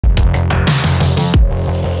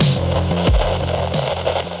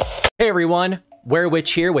everyone,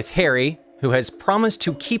 Werewitch here with Harry, who has promised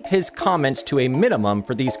to keep his comments to a minimum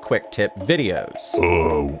for these quick tip videos.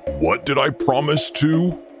 What did I promise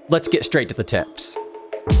to? Let's get straight to the tips.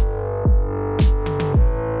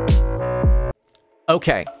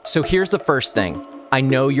 Okay, so here's the first thing. I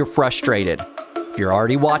know you're frustrated. If you're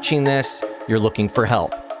already watching this, you're looking for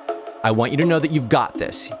help. I want you to know that you've got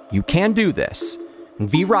this. You can do this. In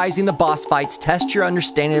vrising the boss fights, test your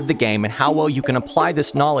understanding of the game and how well you can apply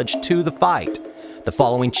this knowledge to the fight. The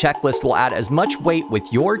following checklist will add as much weight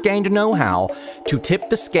with your gained know-how to tip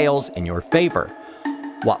the scales in your favor.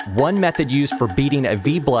 What one method used for beating a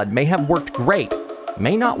V-Blood may have worked great,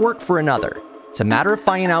 may not work for another. It's a matter of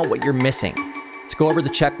finding out what you're missing. Let's go over the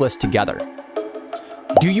checklist together.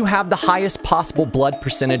 Do you have the highest possible blood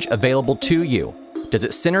percentage available to you? Does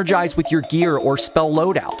it synergize with your gear or spell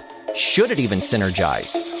loadout? Should it even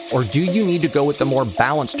synergize? Or do you need to go with the more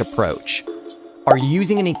balanced approach? Are you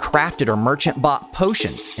using any crafted or merchant bought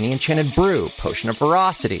potions, any enchanted brew, potion of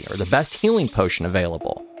ferocity, or the best healing potion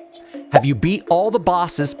available? Have you beat all the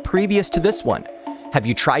bosses previous to this one? Have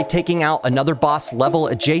you tried taking out another boss level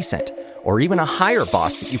adjacent, or even a higher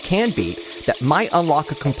boss that you can beat that might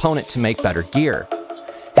unlock a component to make better gear?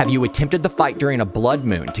 Have you attempted the fight during a blood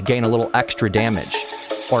moon to gain a little extra damage?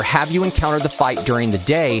 Or have you encountered the fight during the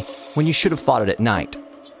day when you should have fought it at night?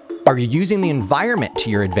 Are you using the environment to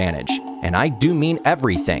your advantage? And I do mean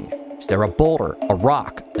everything. Is there a boulder, a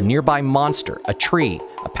rock, a nearby monster, a tree,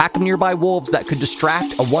 a pack of nearby wolves that could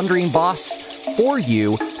distract a wandering boss for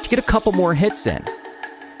you to get a couple more hits in?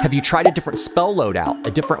 Have you tried a different spell loadout,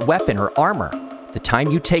 a different weapon or armor? The time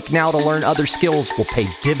you take now to learn other skills will pay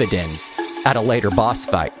dividends at a later boss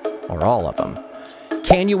fight, or all of them.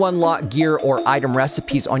 Can you unlock gear or item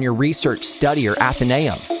recipes on your research, study, or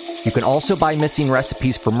Athenaeum? You can also buy missing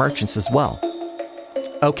recipes for merchants as well.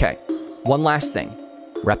 Okay, one last thing.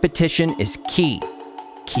 Repetition is key.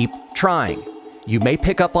 Keep trying. You may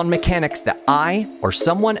pick up on mechanics that I or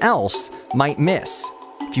someone else might miss.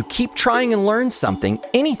 If you keep trying and learn something,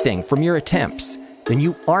 anything from your attempts, then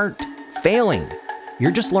you aren't failing.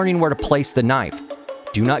 You're just learning where to place the knife.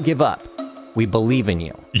 Do not give up. We believe in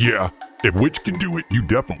you. Yeah, if Witch can do it, you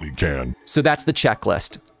definitely can. So that's the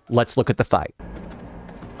checklist. Let's look at the fight.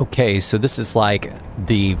 Okay, so this is like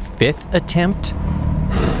the 5th attempt.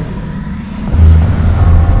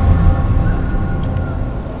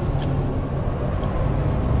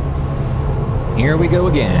 Here we go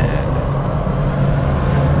again.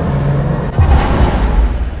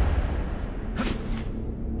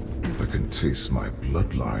 I can taste my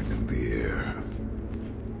bloodline in the air.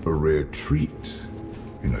 A rare treat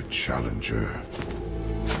in a challenger.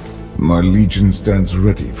 My legion stands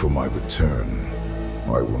ready for my return.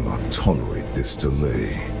 I will not tolerate this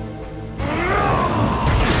delay.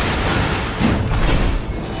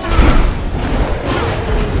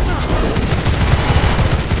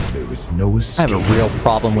 There is no escape. I have a real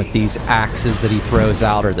problem with these axes that he throws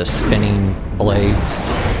out, or the spinning blades.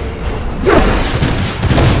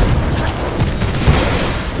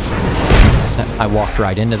 I walked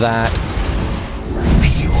right into that.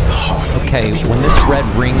 Okay, when this red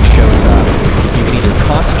ring shows up, you can either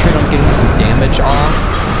concentrate on getting some damage off,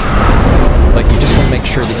 but you just want to make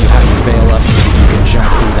sure that you have your veil up so that you can jump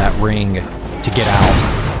through that ring to get out.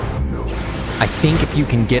 I think if you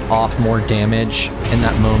can get off more damage in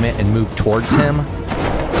that moment and move towards him,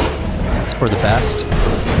 it's for the best.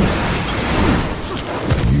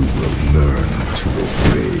 You will learn to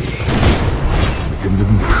obey within the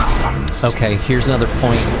mist. Okay, here's another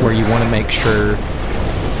point where you want to make sure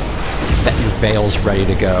that your veil's ready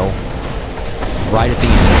to go. Right at the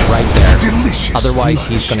end, right there. Delicious. Otherwise,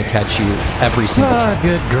 he's going to catch you every single time.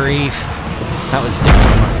 Good grief. That was dumb.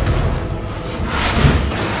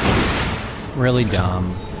 Really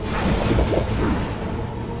dumb.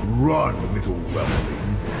 Run, little whelpling.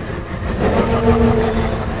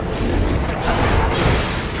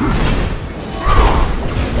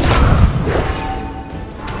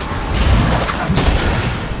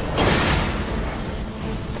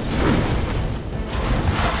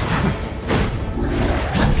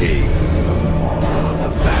 Gaze into the maw of the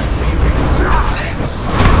vampiring vortex.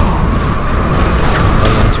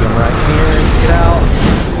 Lay into him right here. Get out.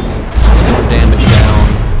 Let's get damage down.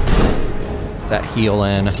 That heal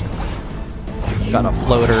in. Got a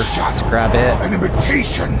floater. Let's grab it. An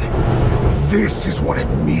imitation. This is what it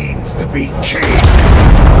means to be king.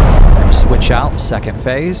 We're gonna switch out. Second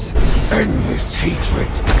phase. Endless hatred.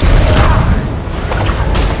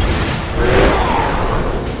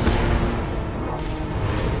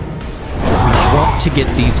 To get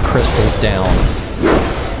these crystals down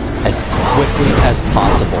as quickly as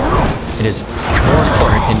possible. It is more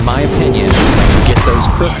important, in my opinion, to get those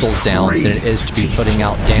crystals down than it is to be putting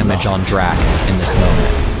out damage on Drac in this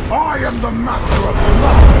moment. I am the master of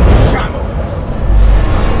blood and shadows.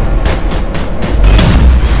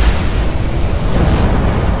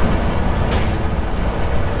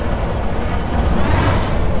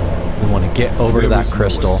 We want to get over to that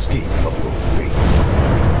crystal.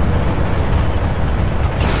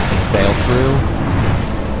 Veil through.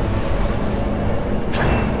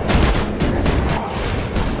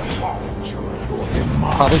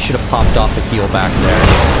 Probably should have popped off the heal back there.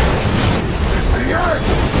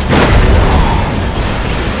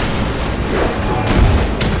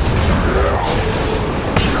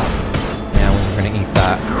 Yeah, we're gonna eat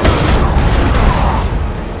that.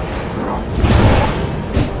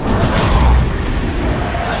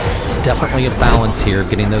 It's definitely a balance here,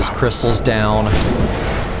 getting those crystals down.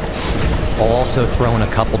 While also throwing a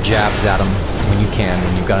couple jabs at them when you can,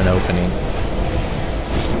 when you've got an opening.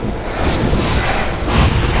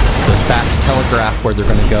 Those bats telegraph where they're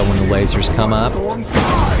going to go when the lasers come up.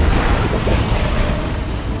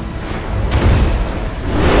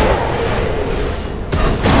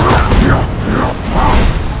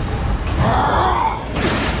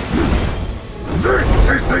 This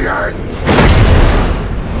is the end!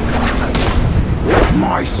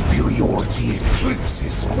 My superiority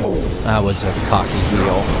eclipses all. That was a cocky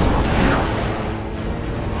heal.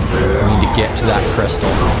 We need to get to that crystal.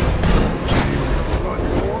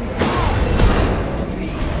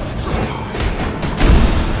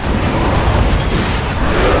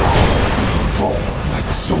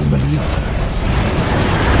 So many others.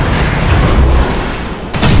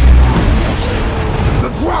 The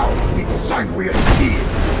ground weeps sanguine tears.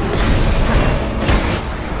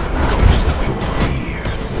 Ghost of your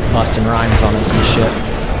ears. Busting rhymes on us and shit.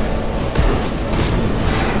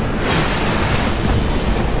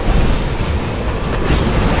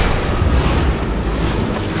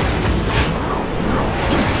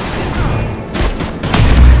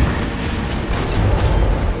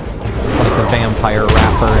 Vampire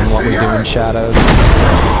rapper and what we do in Shadows.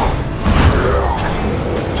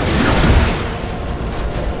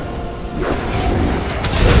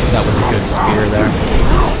 That was a good spear there.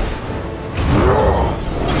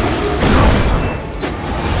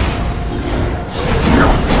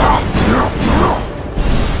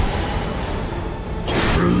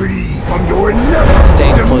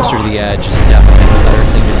 Staying closer to the edge is definitely the better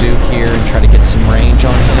thing to do here and try to get some range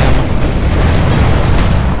on him.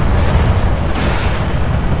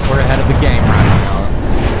 We're ahead of the game right now,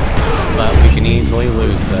 but we can easily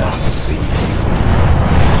lose this.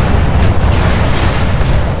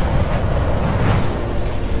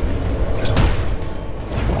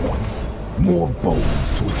 More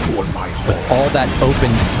bones to adorn my home. With all that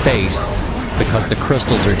open space, because the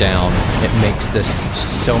crystals are down, it makes this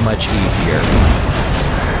so much easier.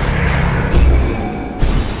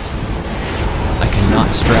 I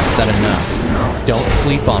cannot stress that enough. Don't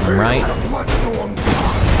sleep on them, right?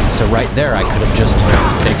 So right there, I could have just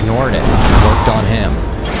ignored it and worked on him.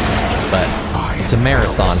 But it's a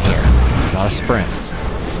marathon here, not a sprint.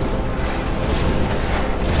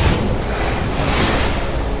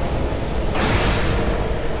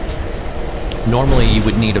 Normally you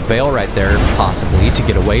would need a veil right there, possibly, to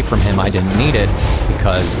get away from him. I didn't need it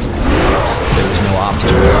because there was no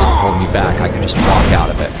obstacles holding me back. I could just walk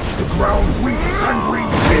out of it.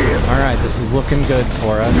 Alright, this is looking good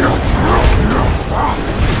for us.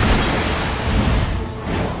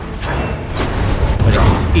 But it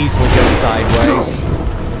can easily go sideways.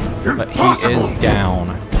 But he is down.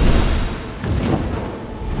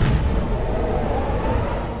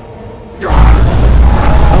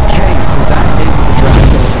 Okay, so that is the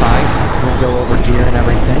Dracula fight. We'll go over here and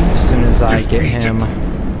everything as soon as I get him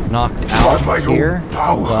knocked out here.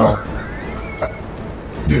 Well,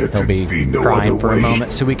 he'll be crying for a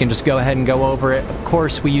moment, so we can just go ahead and go over it. Of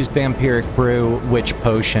course, we used Vampiric Brew, Witch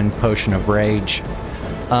Potion, Potion of Rage.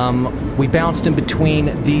 We bounced in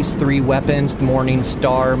between these three weapons, the Morning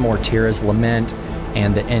Star, Mortira's Lament,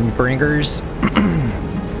 and the Endbringers.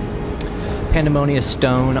 Pandemonious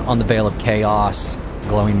Stone on the Veil of Chaos,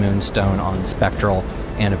 Glowing Moonstone on Spectral,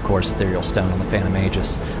 and of course Ethereal Stone on the Phantom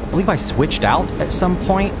Aegis. I believe I switched out at some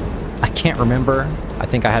point. I can't remember. I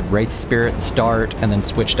think I had Wraith Spear at the start and then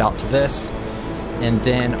switched out to this. And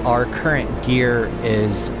then our current gear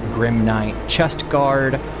is Grim Knight Chest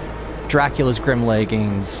Guard, Dracula's Grim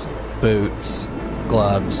Leggings, boots,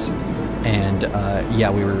 gloves, and yeah,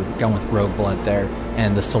 we were going with Rogue Blood there,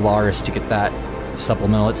 and the Solaris to get that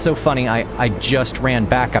supplemental. It's so funny, I just ran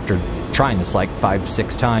back after trying this like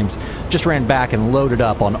 5-6 times. Just ran back and loaded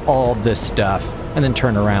up on all this stuff, and then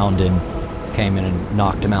turned around and came in and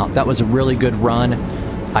knocked him out. That was a really good run.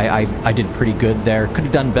 I did pretty good there. Could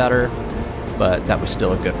have done better, but that was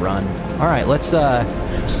still a good run. All right, let's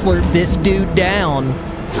slurp this dude down.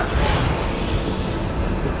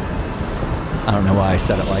 I don't know why I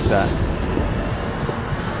said it like that.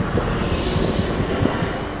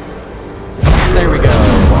 There we go.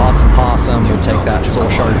 Awesome possum. We'll take that soul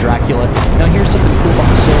shard of Dracula. Now here's something cool about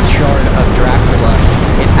the soul shard of Dracula.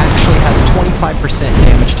 It actually has 25%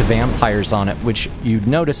 damage to vampires on it, which you'd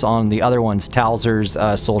notice on the other ones, Talzer's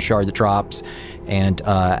soul shard that drops, and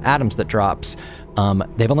Adam's that drops.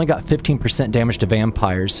 They've only got 15% damage to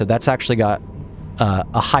vampires, so that's actually got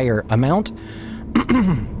a higher amount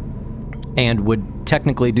and would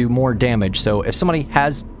technically do more damage. So if somebody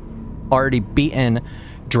has already beaten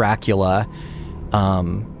Dracula,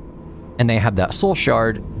 and they have that soul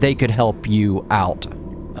shard, they could help you out.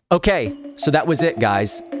 Okay, so that was it,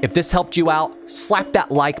 guys. If this helped you out, slap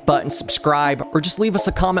that like button, subscribe, or just leave us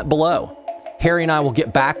a comment below. Harry and I will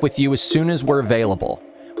get back with you as soon as we're available.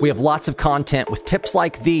 We have lots of content with tips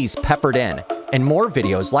like these peppered in, and more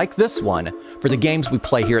videos like this one for the games we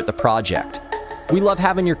play here at the project. We love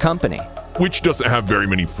having your company. Witch doesn't have very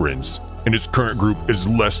many friends, and its current group is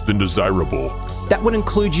less than desirable. That would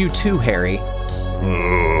include you too, Harry.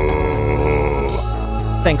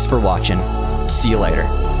 Thanks for watching. See you later.